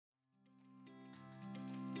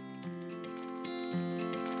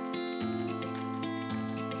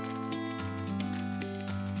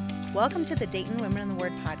Welcome to the Dayton Women in the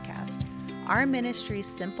Word podcast. Our ministry's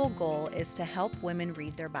simple goal is to help women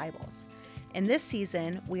read their Bibles. In this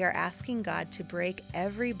season, we are asking God to break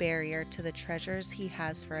every barrier to the treasures He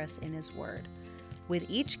has for us in His Word. With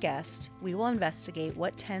each guest, we will investigate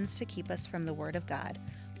what tends to keep us from the Word of God,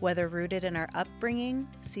 whether rooted in our upbringing,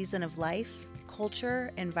 season of life,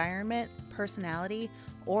 culture, environment, personality,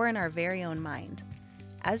 or in our very own mind.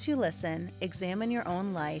 As you listen, examine your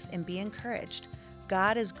own life and be encouraged.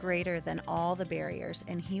 God is greater than all the barriers,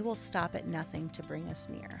 and He will stop at nothing to bring us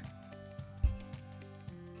near.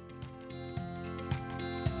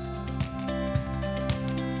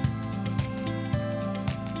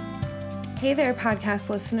 Hey there, podcast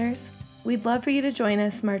listeners. We'd love for you to join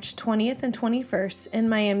us March 20th and 21st in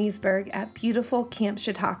Miamisburg at beautiful Camp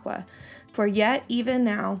Chautauqua for Yet Even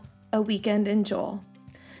Now, a weekend in Joel.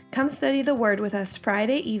 Come study the Word with us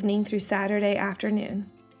Friday evening through Saturday afternoon.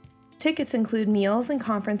 Tickets include meals and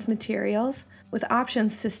conference materials with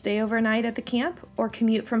options to stay overnight at the camp or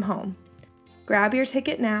commute from home. Grab your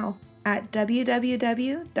ticket now at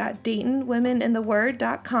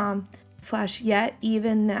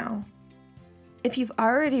www.DaytonWomenInTheWord.com/YetEvenNow. If you've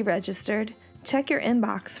already registered, check your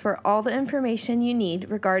inbox for all the information you need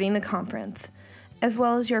regarding the conference, as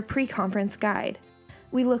well as your pre-conference guide.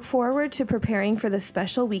 We look forward to preparing for this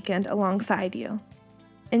special weekend alongside you.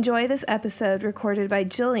 Enjoy this episode recorded by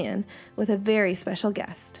Jillian with a very special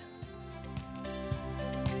guest.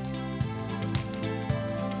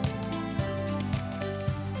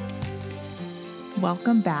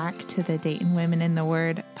 Welcome back to the Dayton Women in the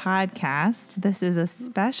Word podcast. This is a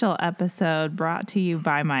special episode brought to you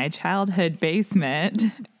by my childhood basement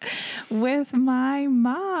with my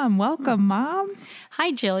mom. Welcome, Mom.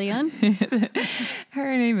 Hi, Jillian.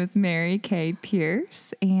 Her name is Mary Kay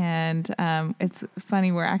Pierce, and it's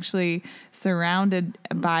funny, we're actually surrounded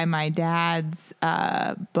by my dad's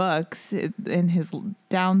books in his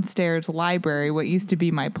downstairs library, what used to be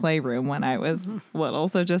my playroom when I was little.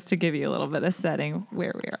 So just to give you a little bit of setting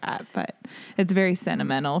where we're at, but it's very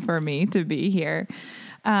sentimental for me to be here.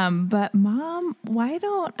 But Mom, why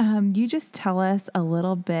don't you just tell us a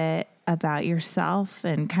little bit about yourself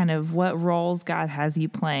and kind of what roles God has you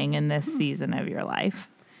playing in this season of your life?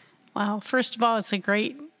 Well, first of all, it's a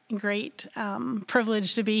great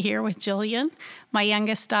privilege to be here with Jillian, my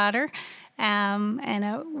youngest daughter, and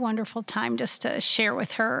a wonderful time just to share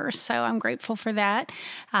with her. So I'm grateful for that.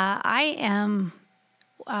 I am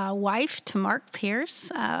wife to Mark Pierce.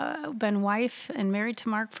 Been wife and married to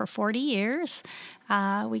Mark for 40 years.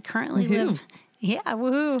 We currently live... Yeah,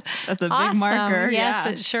 woohoo. That's a awesome. Big marker. Yes,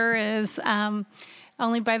 yeah. It sure is.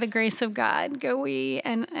 Only by the grace of God go we,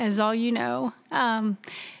 and as all you know.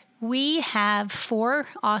 We have 4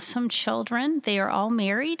 awesome children. They are all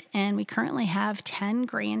married, and we currently have 10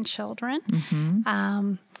 grandchildren.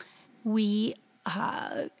 Mm-hmm. We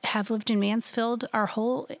have lived in Mansfield our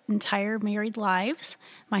whole entire married lives.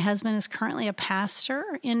 My husband is currently a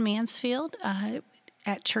pastor in Mansfield,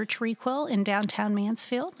 at Church Requel in downtown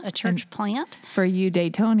Mansfield, a church plant. For you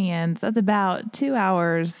Daytonians, that's about 2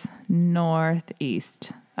 hours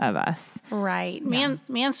northeast of us. Right. Yeah.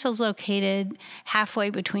 Mansfield's located halfway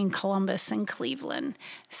between Columbus and Cleveland,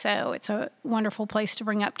 so it's a wonderful place to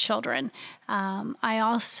bring up children. I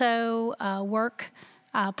also work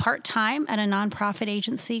part-time at a nonprofit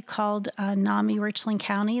agency called NAMI Richland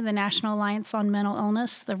County, the National Alliance on Mental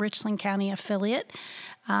Illness, the Richland County affiliate,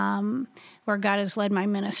 where God has led my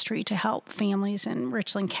ministry to help families in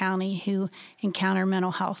Richland County who encounter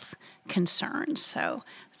mental health concerns. So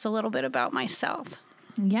it's a little bit about myself.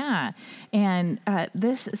 Yeah. And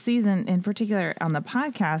this season in particular on the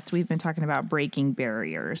podcast, we've been talking about breaking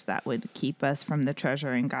barriers that would keep us from the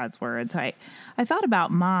treasure in God's Word. So I thought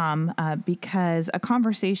about Mom because a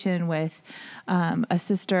conversation with a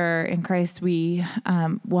sister in Christ we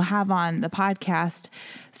will have on the podcast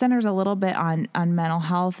centers a little bit on mental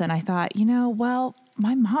health. And I thought,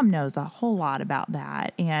 my mom knows a whole lot about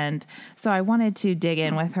that. And so I wanted to dig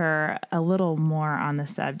in with her a little more on the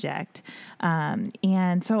subject.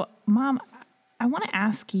 And so, Mom, I want to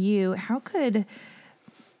ask you, how could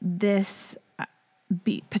this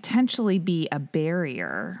potentially be a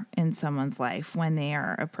barrier in someone's life when they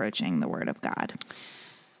are approaching the Word of God?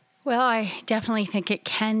 Well, I definitely think it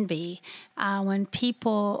can be. When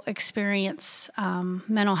people experience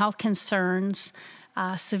mental health concerns,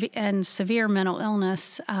 severe mental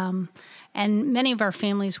illness, and many of our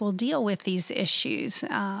families will deal with these issues.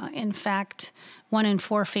 In fact, 1 in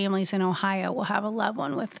 4 families in Ohio will have a loved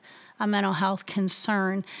one with a mental health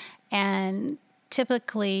concern, and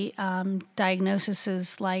typically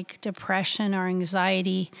diagnoses like depression or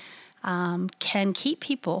anxiety can keep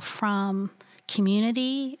people from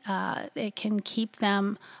community. It can keep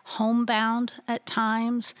them homebound at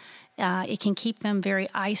times. It can keep them very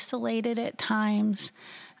isolated at times.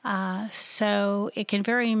 So it can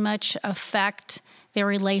very much affect their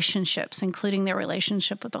relationships, including their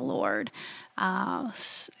relationship with the Lord.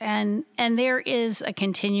 And there is a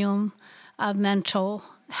continuum of mental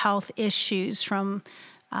health issues from,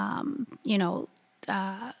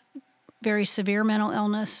 very severe mental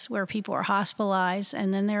illness where people are hospitalized.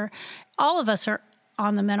 And then all of us are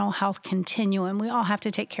on the mental health continuum. We all have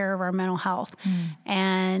to take care of our mental health.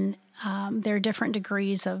 And there are different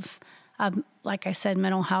degrees of, like I said,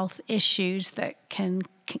 mental health issues that can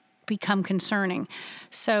become concerning.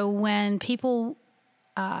 So when people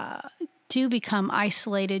do become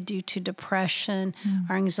isolated due to depression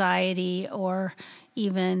or anxiety or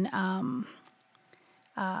even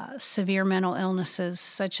severe mental illnesses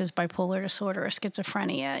such as bipolar disorder or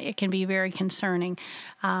schizophrenia, it can be very concerning.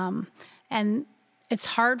 And it's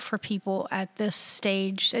hard for people at this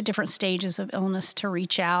stage, at different stages of illness, to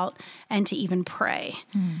reach out and to even pray.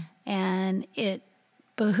 And it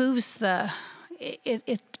behooves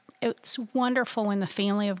it's wonderful when the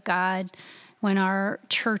family of God, when our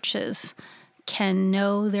churches can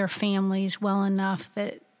know their families well enough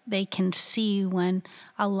that they can see when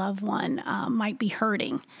a loved one might be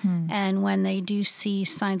hurting. And when they do see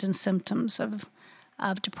signs and symptoms of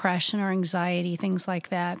depression or anxiety, things like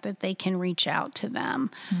that, that they can reach out to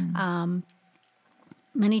them.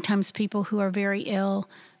 Many times people who are very ill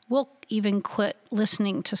will even quit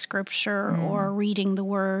listening to Scripture or reading the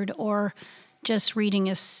Word, or just reading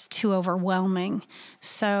is too overwhelming.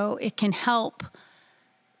 So it can help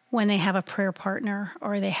when they have a prayer partner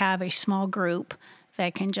or they have a small group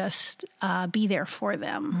that can just be there for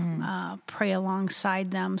them, pray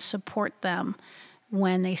alongside them, support them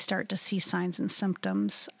when they start to see signs and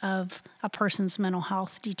symptoms of a person's mental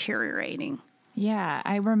health deteriorating. Yeah,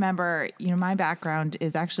 I remember, my background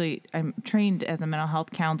is actually, I'm trained as a mental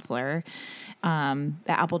health counselor. The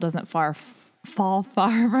apple doesn't fall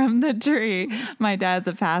far from the tree. My dad's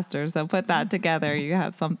a pastor, so put that together, you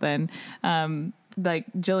have something like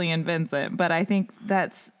Jillian Vincent. But I think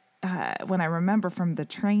that's when I remember from the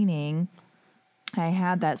training, I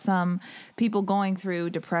had that some people going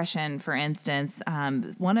through depression, for instance,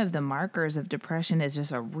 one of the markers of depression is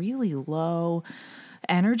just a really low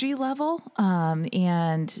energy level,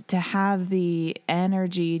 and to have the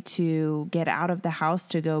energy to get out of the house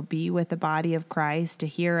to go be with the body of Christ, to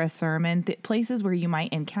hear a sermon, places where you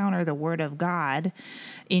might encounter the Word of God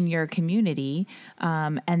in your community,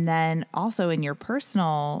 and then also in your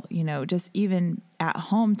personal, just even at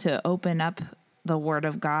home, to open up the Word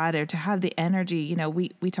of God, or to have the energy.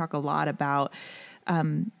 We talk a lot about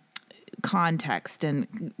context,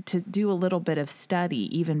 and to do a little bit of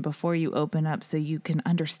study even before you open up so you can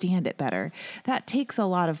understand it better. That takes a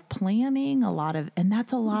lot of planning, and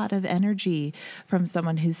that's a lot of energy from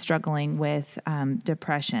someone who's struggling with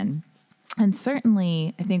depression. And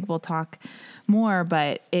certainly, I think we'll talk more,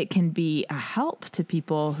 but it can be a help to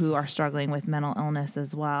people who are struggling with mental illness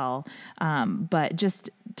as well. But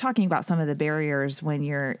just talking about some of the barriers when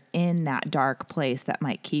you're in that dark place that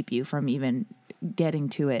might keep you from even getting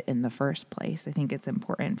to it in the first place. I think it's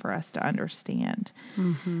important for us to understand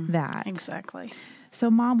that. Exactly. So,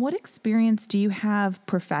 Mom, what experience do you have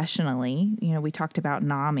professionally? We talked about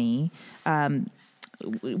NAMI.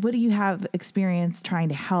 What do you have experience trying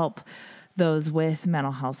to help those with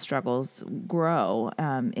mental health struggles grow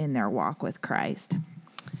in their walk with Christ?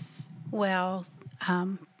 Well,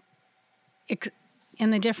 in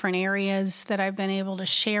the different areas that I've been able to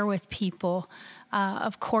share with people,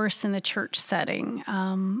 of course, in the church setting,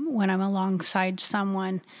 when I'm alongside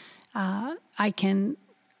someone, I can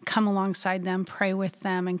come alongside them, pray with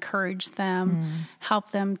them, encourage them,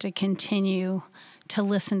 help them to continue to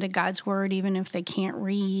listen to God's Word, even if they can't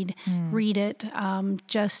read it,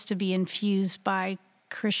 just to be infused by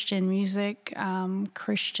Christian music,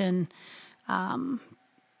 Christian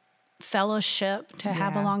fellowship to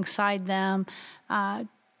have alongside them,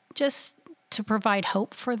 just to provide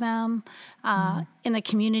hope for them. In the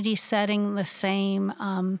community setting, the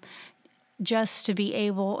same, just to be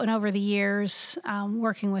able, and over the years,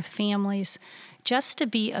 working with families, just to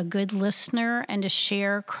be a good listener and to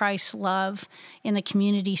share Christ's love in the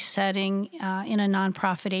community setting, in a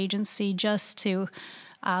nonprofit agency, just to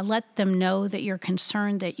let them know that you're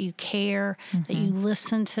concerned, that you care, that you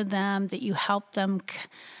listen to them, that you help them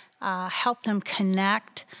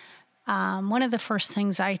connect. One of the first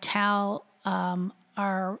things I tell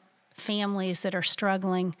our families that are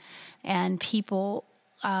struggling and people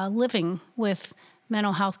living with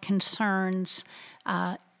mental health concerns,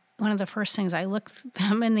 one of the first things I look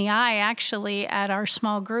them in the eye, actually, at our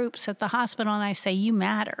small groups at the hospital, and I say, "You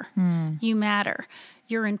matter. You matter.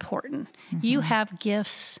 You're important. You have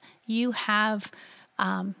gifts. You have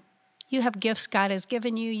gifts God has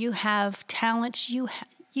given you. You have talents. You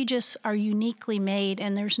just are uniquely made,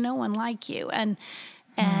 and there's no one like you.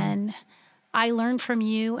 And I learn from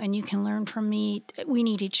you, and you can learn from me. We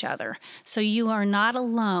need each other. So you are not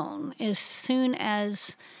alone." As soon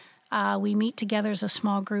as we meet together as a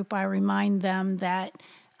small group, I remind them that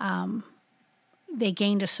they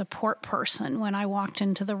gained a support person when I walked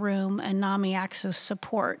into the room, and NAMI acts as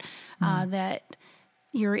support, that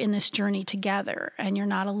you're in this journey together and you're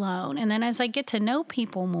not alone. And then as I get to know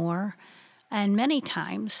people more, and many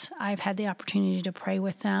times I've had the opportunity to pray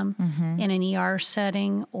with them in an ER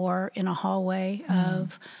setting or in a hallway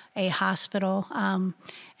of a hospital,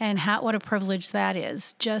 and what a privilege that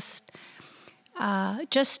is. Just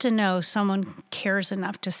to know someone cares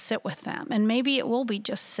enough to sit with them, and maybe it will be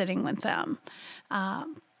just sitting with them,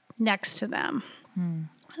 next to them.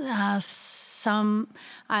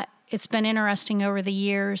 It's been interesting over the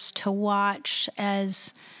years to watch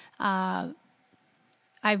as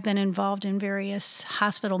I've been involved in various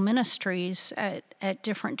hospital ministries at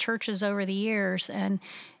different churches over the years, and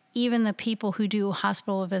even the people who do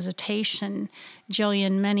hospital visitation,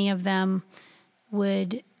 Jillian, many of them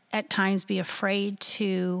would at times be afraid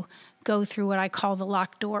to go through what I call the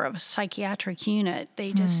locked door of a psychiatric unit.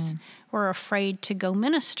 They just were afraid to go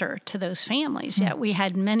minister to those families. Yet we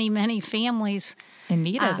had many, many families in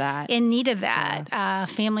need of that. Yeah.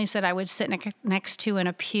 Families that I would sit next to in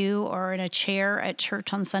a pew or in a chair at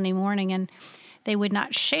church on Sunday morning, and they would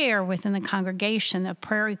not share within the congregation the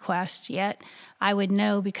prayer request. Yet I would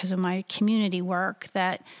know, because of my community work,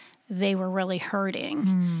 that they were really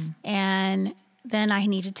hurting. And then I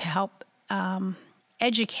needed to help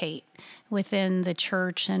educate within the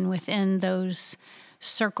church and within those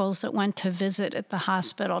circles that went to visit at the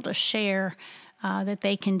hospital to share that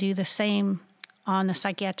they can do the same on the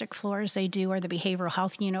psychiatric floor as they do, or the behavioral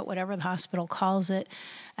health unit, whatever the hospital calls it.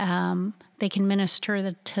 They can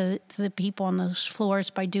minister to the people on those floors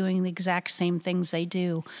by doing the exact same things they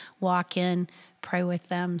do. Walk in, pray with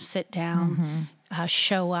them, sit down,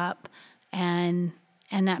 show up, and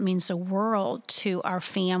that means the world to our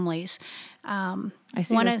families. I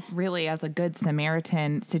see this really as a Good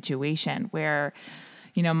Samaritan situation where,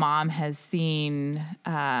 mom has seen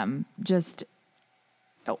just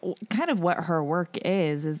kind of what her work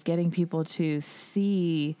is getting people to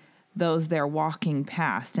see those they're walking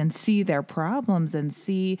past and see their problems and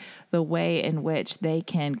see the way in which they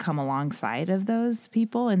can come alongside of those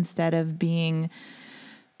people instead of being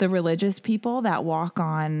the religious people that walk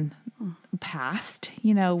on past.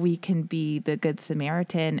 We can be the Good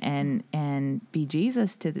Samaritan and be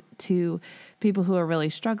Jesus to people who are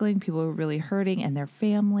really struggling, people who are really hurting, and their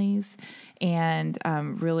families, and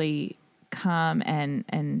really come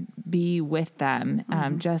and be with them,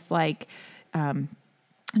 just like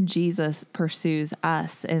Jesus pursues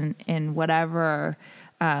us in whatever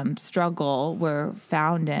struggle we're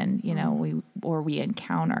found in, we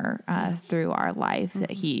encounter through our life,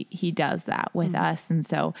 that he does that with us. And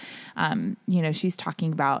so, she's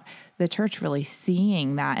talking about the church really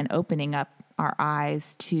seeing that and opening up our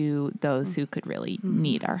eyes to those who could really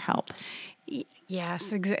need our help.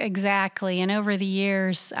 Yes, exactly. And over the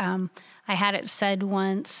years, I had it said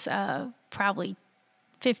once, probably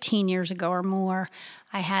 15 years ago or more,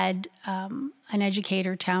 I had an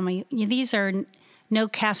educator tell me, these are no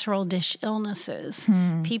casserole dish illnesses.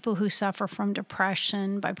 People who suffer from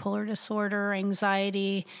depression, bipolar disorder,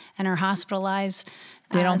 anxiety, and are hospitalized.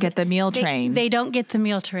 They don't get the meal train. They don't get the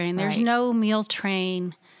meal train. There's no meal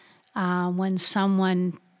train when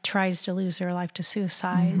someone tries to lose their life to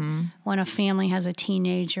suicide, when a family has a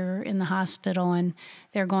teenager in the hospital and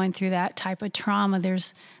they're going through that type of trauma.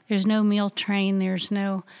 There's no meal train. There's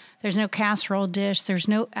no casserole dish. There's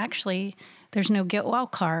no get well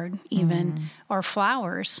card even, or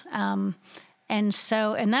flowers. And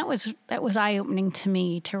that was eye-opening to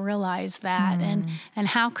me to realize that, and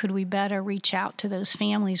how could we better reach out to those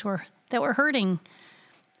families that were hurting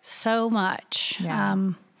so much.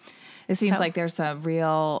 Yeah. It seems like there's a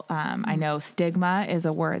real, I know stigma is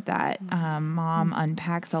a word that Mom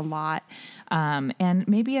unpacks a lot, and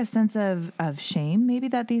maybe a sense of shame maybe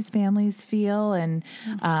that these families feel. And,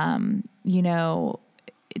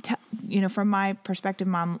 from my perspective,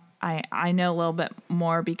 Mom, I know a little bit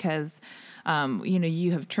more because,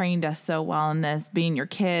 you have trained us so well in this, being your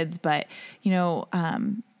kids. But,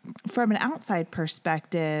 from an outside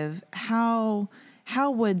perspective, how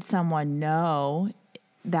would someone know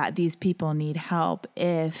that these people need help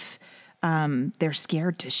if they're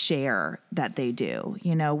scared to share that they do?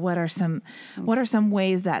 What are some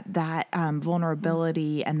ways that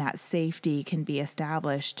vulnerability and that safety can be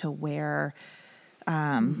established to where,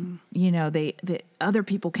 the other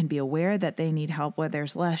people can be aware that they need help, where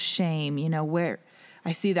there's less shame, where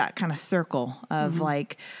I see that kind of circle of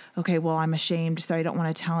like, okay, well, I'm ashamed, so I don't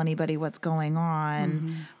want to tell anybody what's going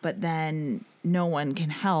on, but then no one can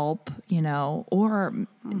help, or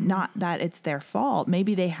not that it's their fault.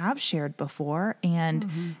 Maybe they have shared before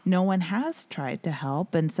and no one has tried to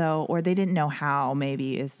help. And so, or they didn't know how,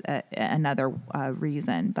 maybe is another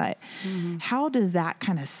reason. But how does that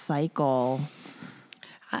kind of cycle?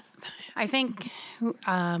 I think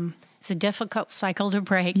it's a difficult cycle to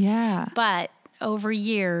break. Yeah. But over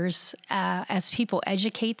years, as people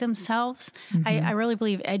educate themselves, I really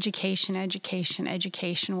believe education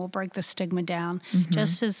will break the stigma down.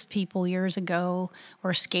 Just as people years ago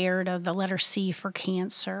were scared of the letter C for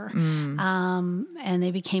cancer, and they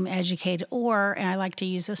became educated. And I like to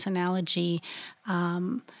use this analogy,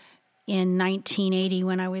 in 1980,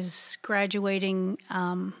 when I was graduating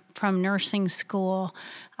from nursing school,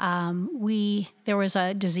 there was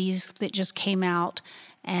a disease that just came out,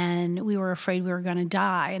 and we were afraid we were going to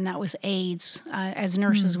die, and that was AIDS. As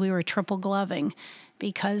nurses, we were triple gloving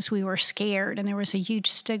because we were scared, and there was a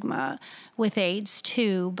huge stigma with AIDS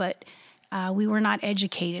too, but we were not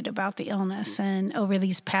educated about the illness. And over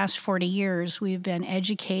these past 40 years, we've been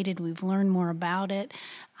educated, we've learned more about it.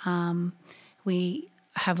 We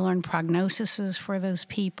have learned prognoses for those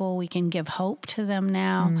people. We can give hope to them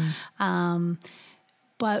now.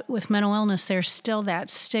 But with mental illness, there's still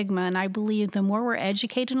that stigma. And I believe the more we're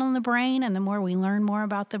educated on the brain and the more we learn more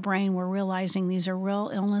about the brain, we're realizing these are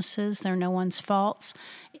real illnesses. They're no one's fault.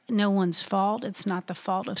 It's not the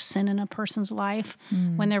fault of sin in a person's life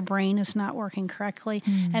when their brain is not working correctly.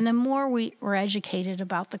 And the more we're educated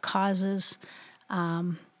about the causes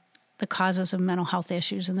of mental health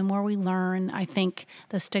issues, and the more we learn, I think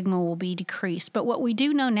the stigma will be decreased. But what we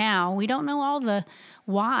do know now, we don't know all the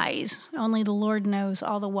whys. Only the Lord knows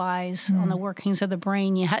all the whys on the workings of the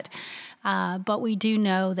brain yet. But we do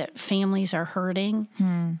know that families are hurting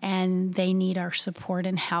and they need our support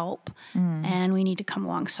and help, and we need to come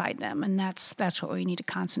alongside them. And that's what we need to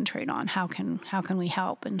concentrate on. How can we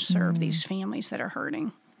help and serve these families that are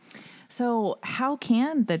hurting? So how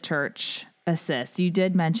can the church assist? You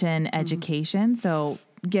did mention education, so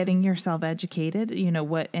getting yourself educated,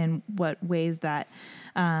 what ways that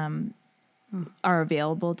are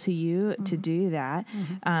available to you to do that.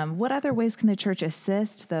 What other ways can the church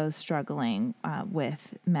assist those struggling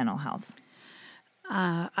with mental health?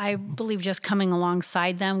 I believe just coming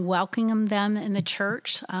alongside them, welcoming them in the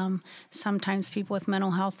church. Sometimes people with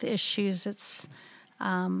mental health issues, it's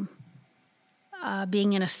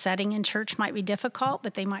being in a setting in church might be difficult,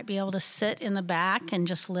 but they might be able to sit in the back and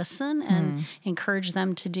just listen and encourage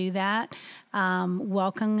them to do that.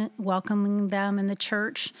 Welcoming them in the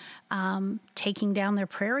church, taking down their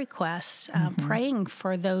prayer requests, praying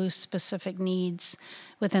for those specific needs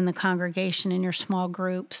within the congregation in your small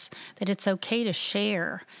groups, that it's okay to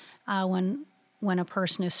share when a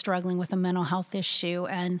person is struggling with a mental health issue,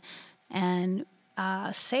 and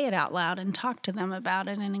say it out loud and talk to them about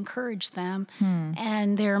it and encourage them.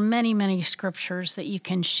 And there are many, many scriptures that you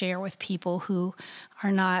can share with people who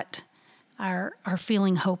are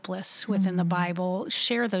feeling hopeless within the Bible.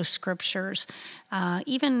 Share those scriptures.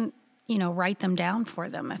 Even, write them down for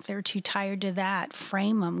them. If they're too tired to that,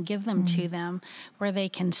 frame them, give them to them where they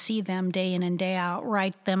can see them day in and day out.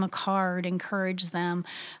 Write them a card, encourage them,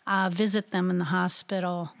 visit them in the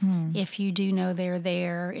hospital if you do know they're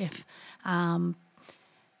there. If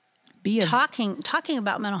talking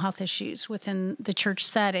about mental health issues within the church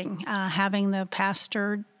setting, having the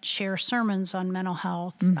pastor share sermons on mental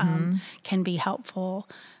health can be helpful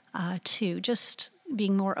too. Just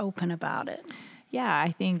being more open about it. Yeah,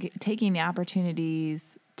 I think taking the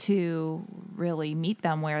opportunities to really meet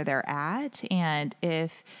them where they're at, and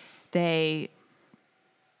if they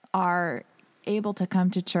are able to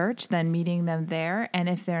come to church, then meeting them there. And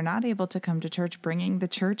if they're not able to come to church, bringing the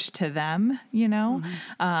church to them,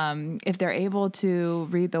 if they're able to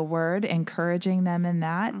read the word, encouraging them in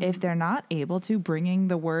that. If they're not able to, bringing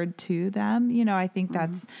the word to them, I think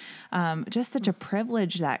that's just such a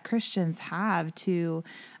privilege that Christians have to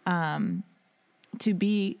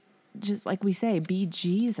be, just like we say, be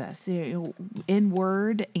Jesus in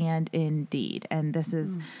word and in deed. And this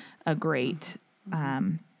is a great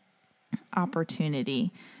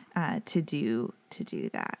opportunity to do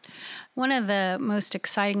that. One of the most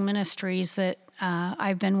exciting ministries that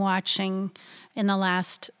I've been watching in the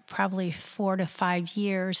last probably 4 to 5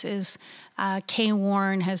 years is Kay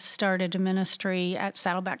Warren has started a ministry at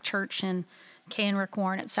Saddleback Church, and Kay and Rick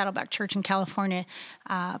Warren at Saddleback Church in California.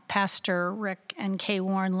 Pastor Rick and Kay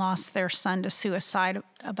Warren lost their son to suicide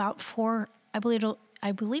about I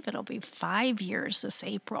believe it'll be 5 years this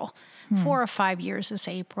April, 4 or 5 years this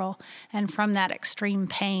April. And from that extreme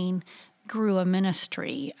pain grew a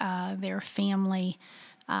ministry. Their family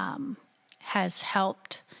has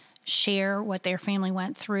helped share what their family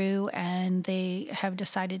went through, and they have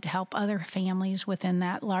decided to help other families within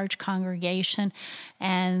that large congregation.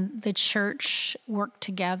 And the church worked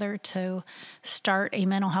together to start a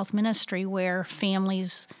mental health ministry where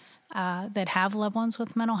families that have loved ones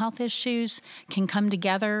with mental health issues can come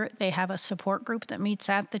together. They have a support group that meets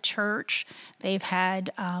at the church. They've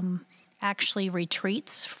had actually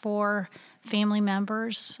retreats for family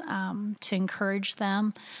members to encourage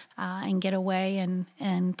them and get away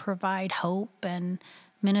and provide hope and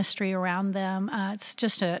ministry around them. It's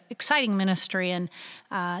just an exciting ministry, and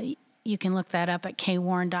you can look that up at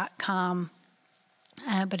kwarren.com.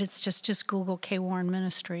 But it's just Google Kay Warren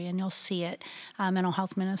Ministry, and you'll see it, mental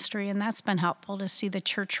health ministry. And that's been helpful to see the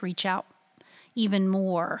church reach out even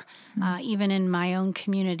more, even in my own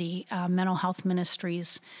community. Mental health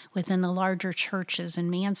ministries within the larger churches in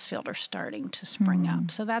Mansfield are starting to spring up.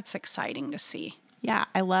 So that's exciting to see. Yeah,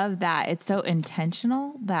 I love that. It's so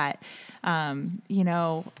intentional that,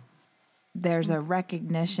 there's a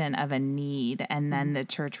recognition of a need, and then the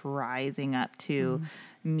church rising up to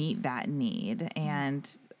meet that need. And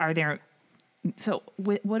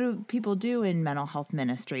what do people do in mental health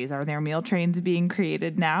ministries? Are there meal trains being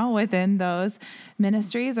created now within those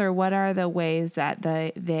ministries, or what are the ways that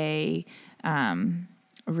they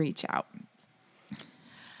reach out?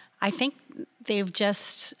 I think they've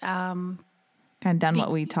just kind of done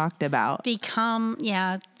what we talked about. Become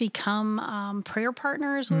prayer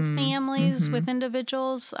partners with families, with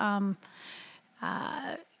individuals.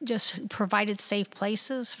 Just provided safe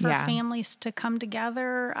places for families to come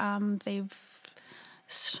together.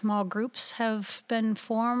 Small groups have been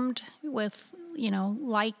formed with,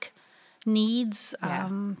 like needs.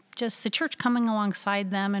 Just the church coming alongside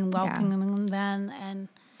them and welcoming them and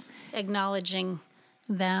acknowledging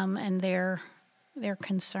them and their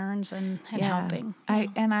concerns and helping. I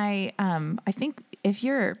think if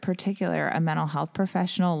you're a mental health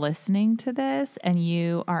professional listening to this and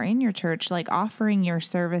you are in your church, like offering your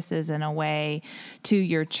services in a way to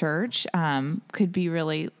your church could be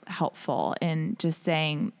really helpful in just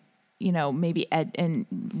saying, maybe and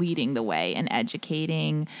leading the way and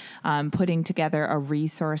educating, putting together a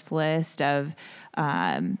resource list of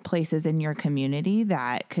places in your community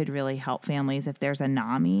that could really help families if there's a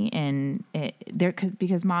NAMI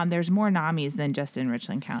because Mom, there's more NAMIs than just in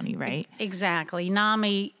Richland County, right? Exactly.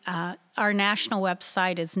 NAMI, our national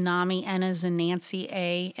website is NAMI, N as in Nancy,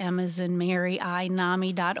 A, M as in Mary, I,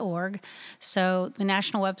 NAMI.org. So the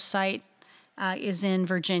national website is in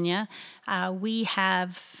Virginia. We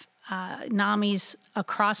have NAMIs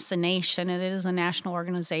across the nation, and it is a national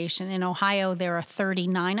organization. In Ohio, there are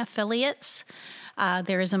 39 affiliates.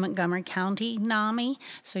 There is a Montgomery County NAMI,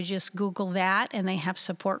 so just Google that, and they have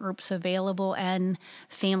support groups available and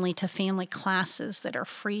family-to-family classes that are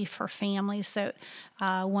free for families that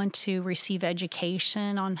want to receive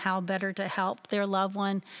education on how better to help their loved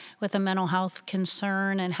one with a mental health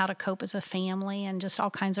concern and how to cope as a family, and just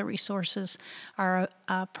all kinds of resources are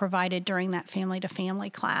provided during that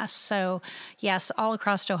family-to-family class. So, yes, all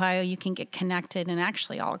across Ohio you can get connected, and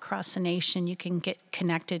actually all across the nation you can get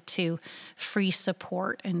connected to free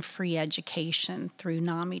support and free education through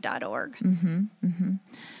NAMI.org.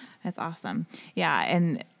 That's awesome. Yeah,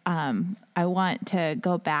 and I want to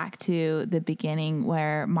go back to the beginning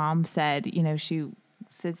where Mom said, she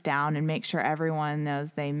sits down and makes sure everyone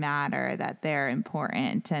knows they matter, that they're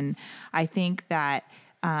important. And I think that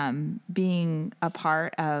being a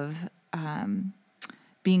part of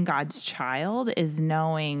being God's child is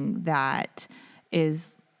knowing that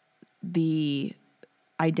is the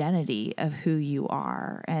identity of who you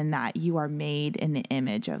are, and that you are made in the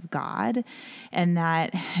image of God, and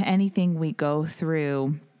that anything we go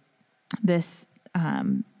through this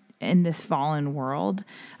in this fallen world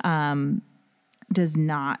does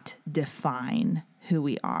not define who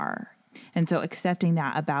we are. And so accepting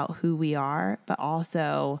that about who we are, but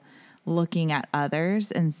also looking at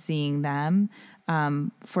others and seeing them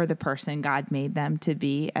for the person God made them to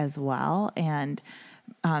be as well, and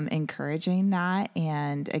encouraging that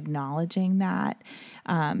and acknowledging that,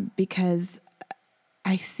 because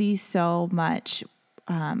I see so much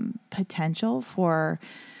potential for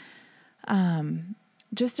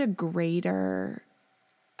just a greater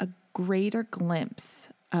glimpse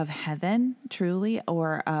heaven truly,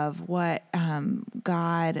 or of what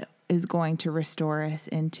God is going to restore us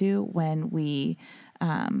into when we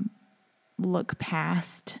look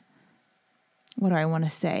past, what do I want to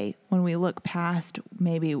say? When we look past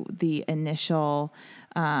maybe the initial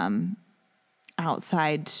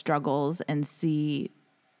outside struggles and see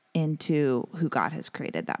into who God has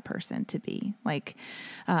created that person to be.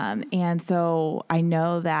 And so I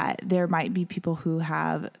know that there might be people who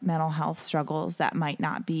have mental health struggles that might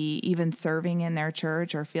not be even serving in their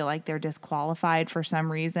church, or feel like they're disqualified for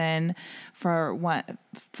some reason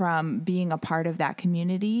from being a part of that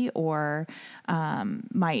community, or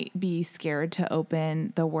might be scared to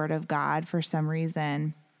open the Word of God for some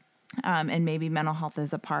reason. And maybe mental health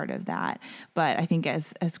is a part of that. But I think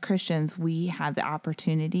as Christians, we have the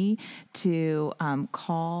opportunity to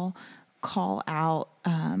call out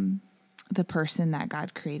the person that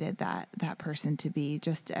God created that person to be.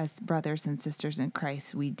 Just as brothers and sisters in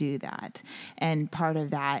Christ, we do that. And part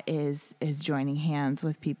of that is joining hands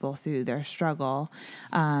with people through their struggle,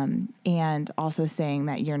 and also saying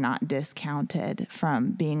that you're not discounted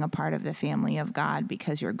from being a part of the family of God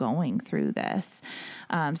because you're going through this.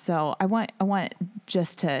 So I want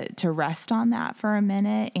just to rest on that for a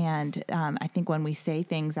minute. And I think when we say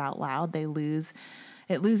things out loud,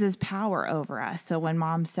 it loses power over us. So when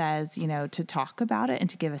Mom says, to talk about it and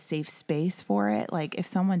to give a safe space for it, like if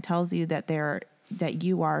someone tells you that they're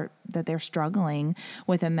struggling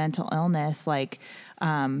with a mental illness, talk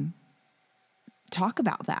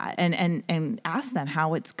about that and ask them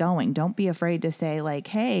how it's going. Don't be afraid to say like,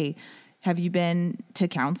 hey, have you been to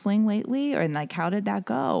counseling lately? Or how did that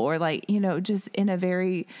go? Or just in a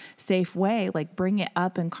very safe way, bring it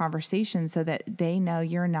up in conversation so that they know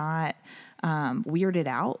you're not weirded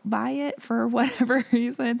out by it for whatever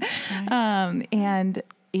reason. Right. I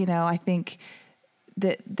think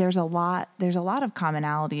that there's a lot of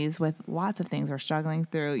commonalities with lots of things we're struggling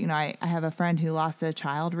through. I have a friend who lost a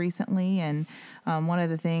child recently, and one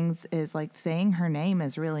of the things is saying her name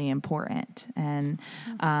is really important, and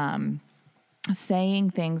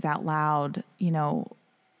saying things out loud,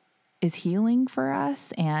 is healing for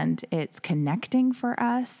us, and it's connecting for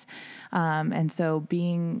us. And so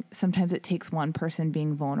sometimes it takes one person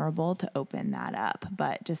being vulnerable to open that up,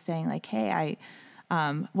 but just saying hey,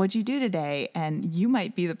 what'd you do today? And you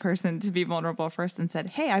might be the person to be vulnerable first and said,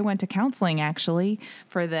 hey, I went to counseling actually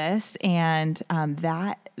for this. And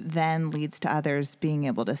that then leads to others being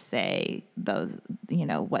able to say those,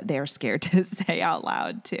 what they're scared to say out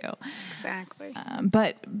loud too. Exactly.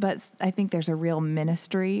 But I think there's a real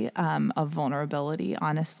ministry of vulnerability,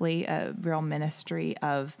 honestly, a real ministry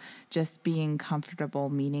of just being comfortable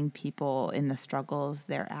meeting people in the struggles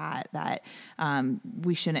they're at, that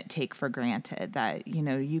we shouldn't take for granted, that,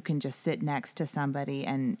 you can just sit next to somebody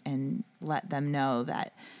and let them know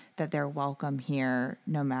that they're welcome here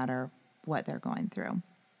no matter what they're going through.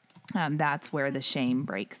 That's where the shame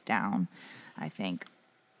breaks down, I think.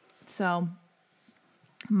 So,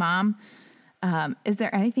 Mom, is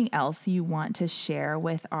there anything else you want to share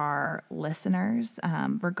with our listeners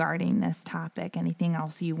regarding this topic? Anything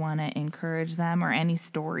else you want to encourage them, or any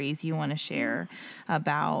stories you want to share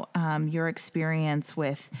about your experience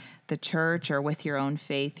with the church or with your own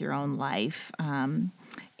faith, your own life, and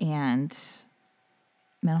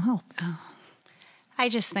mental health? Oh. I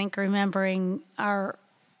just think remembering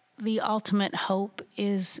the ultimate hope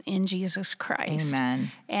is in Jesus Christ.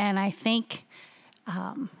 Amen. And I think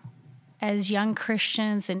as young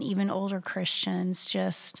Christians and even older Christians,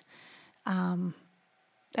 just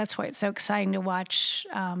that's why it's so exciting to watch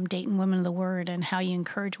Dayton Women of the Word and how you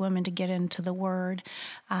encourage women to get into the Word.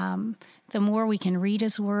 The more we can read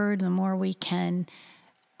His Word, the more we can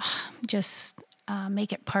just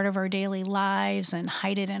make it part of our daily lives and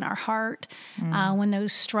hide it in our heart. When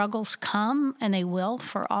those struggles come, and they will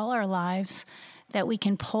for all our lives, that we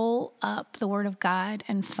can pull up the Word of God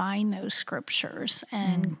and find those scriptures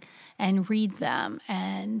and read them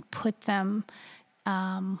and put them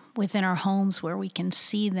within our homes where we can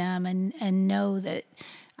see them and know that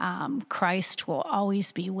Christ will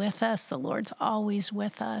always be with us. The Lord's always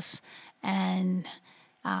with us, and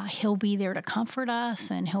He'll be there to comfort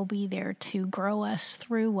us, and He'll be there to grow us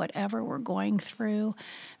through whatever we're going through.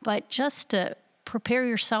 But just to prepare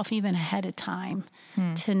yourself even ahead of time,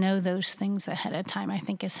 to know those things ahead of time, I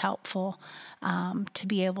think is helpful, to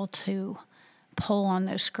be able to pull on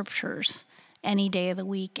those scriptures any day of the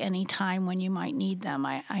week, any time when you might need them,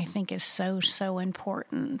 I think is so, so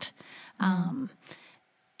important. And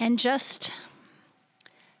just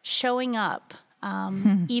showing up,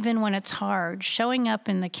 even when it's hard, showing up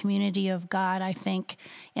in the community of God, I think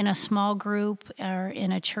in a small group or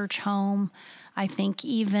in a church home, I think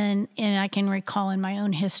and I can recall in my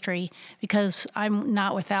own history, because I'm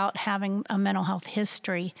not without having a mental health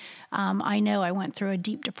history. I know I went through a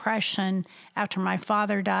deep depression after my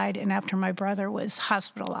father died and after my brother was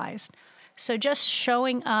hospitalized. So just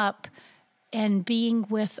showing up and being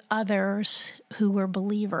with others who were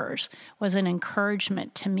believers was an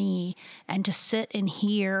encouragement to me, and to sit and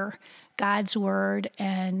hear God's word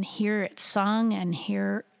and hear it sung and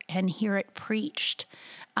hear it preached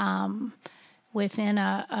within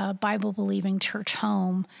a Bible-believing church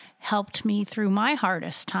home helped me through my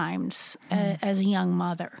hardest times as a young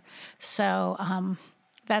mother. So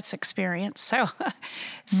that's experience.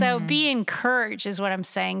 So be encouraged is what I'm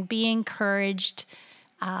saying. Be encouraged.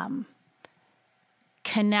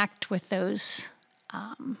 Connect with those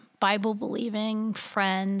Bible-believing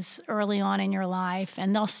friends early on in your life,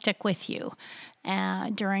 and they'll stick with you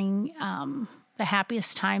during the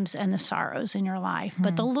happiest times and the sorrows in your life.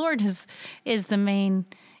 But the Lord is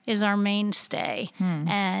our mainstay,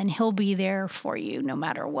 and He'll be there for you no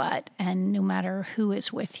matter what, and no matter who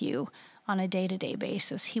is with you on a day-to-day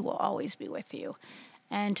basis. He will always be with you,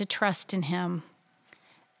 and to trust in Him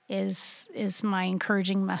is my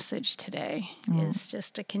encouraging message today, is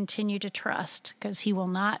just to continue to trust, because He will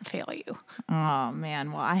not fail you. Oh,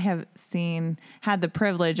 man. Well, I have had the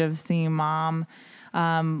privilege of seeing Mom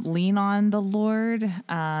lean on the Lord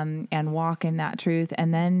and walk in that truth,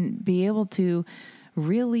 and then be able to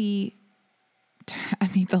really,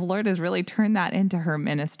 the Lord has really turned that into her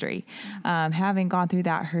ministry, having gone through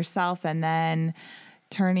that herself, and then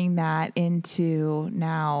turning that into,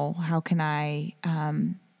 now, how can I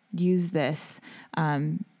use this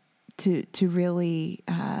to really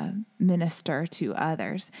minister to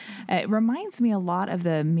others. It reminds me a lot of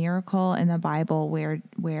the miracle in the Bible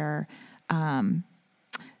where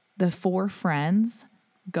the 4 friends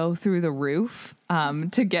go through the roof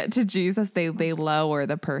to get to Jesus. They lower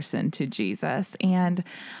the person to Jesus, and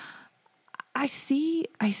I see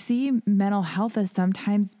mental health as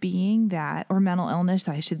sometimes being that, or mental illness,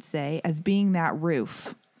 I should say, as being that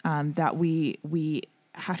roof that we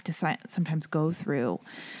have to sometimes go through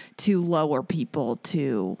to lower people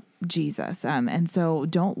to Jesus. And so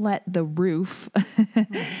don't let the roof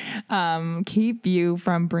keep you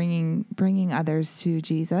from bringing others to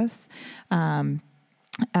Jesus. No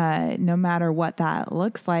matter what that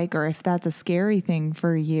looks like, or if that's a scary thing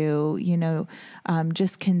for you,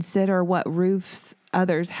 just consider what roofs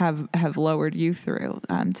others have lowered you through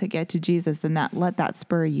to get to Jesus, and let that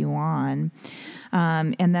spur you on.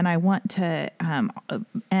 And then I want to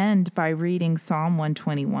end by reading Psalm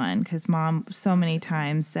 121, because Mom so many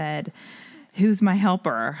times said, "Who's my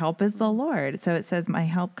helper? Our help is the Lord." So it says, "My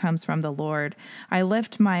help comes from the Lord. I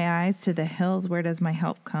lift my eyes to the hills. Where does my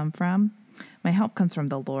help come from? My help comes from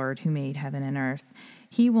the Lord who made heaven and earth.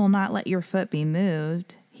 He will not let your foot be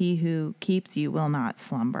moved. He who keeps you will not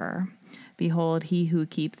slumber. Behold, he who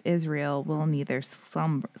keeps Israel will neither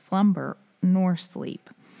slumber nor sleep.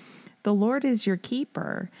 The Lord is your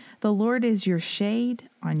keeper. The Lord is your shade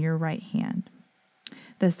on your right hand.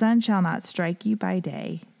 The sun shall not strike you by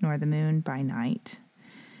day, nor the moon by night.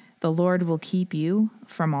 The Lord will keep you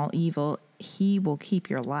from all evil. He will keep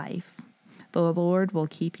your life. The Lord will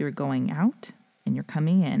keep your going out and your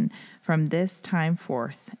coming in from this time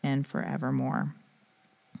forth and forevermore."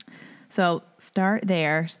 So start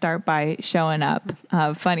there. Start by showing up.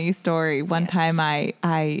 Funny story. One time I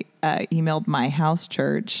emailed my house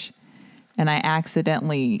church, and I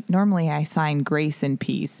normally I sign grace and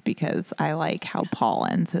peace, because I like how Paul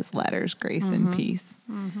ends his letters, grace and peace.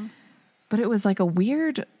 Mm-hmm. But it was like a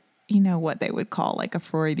weird, what they would call like a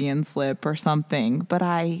Freudian slip or something. But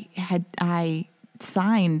I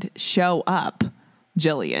signed show up,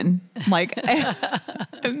 Jillian. Like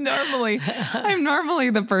I'm normally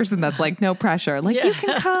the person that's like, no pressure. Like, you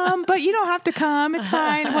can come, but you don't have to come. It's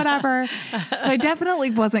fine, whatever. So I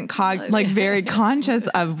definitely wasn't very conscious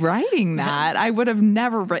of writing that. I would have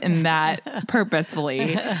never written that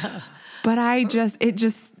purposefully. But it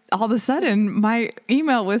just all of a sudden my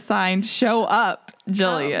email was signed show up,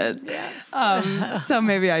 Jillian. Yes. So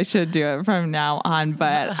maybe I should do it from now on,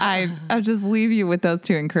 but I'll just leave you with those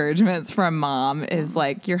 2 encouragements from Mom, is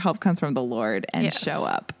like, your help comes from the Lord, and show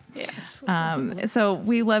up. Yes. So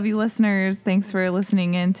we love you, listeners. Thanks for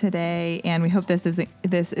listening in today, and we hope this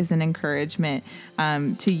is an encouragement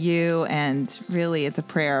to you, and really it's a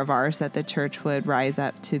prayer of ours that the church would rise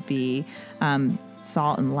up to be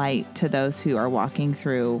salt and light to those who are walking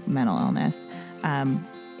through mental illness.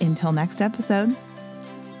 Until next episode,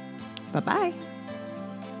 bye-bye.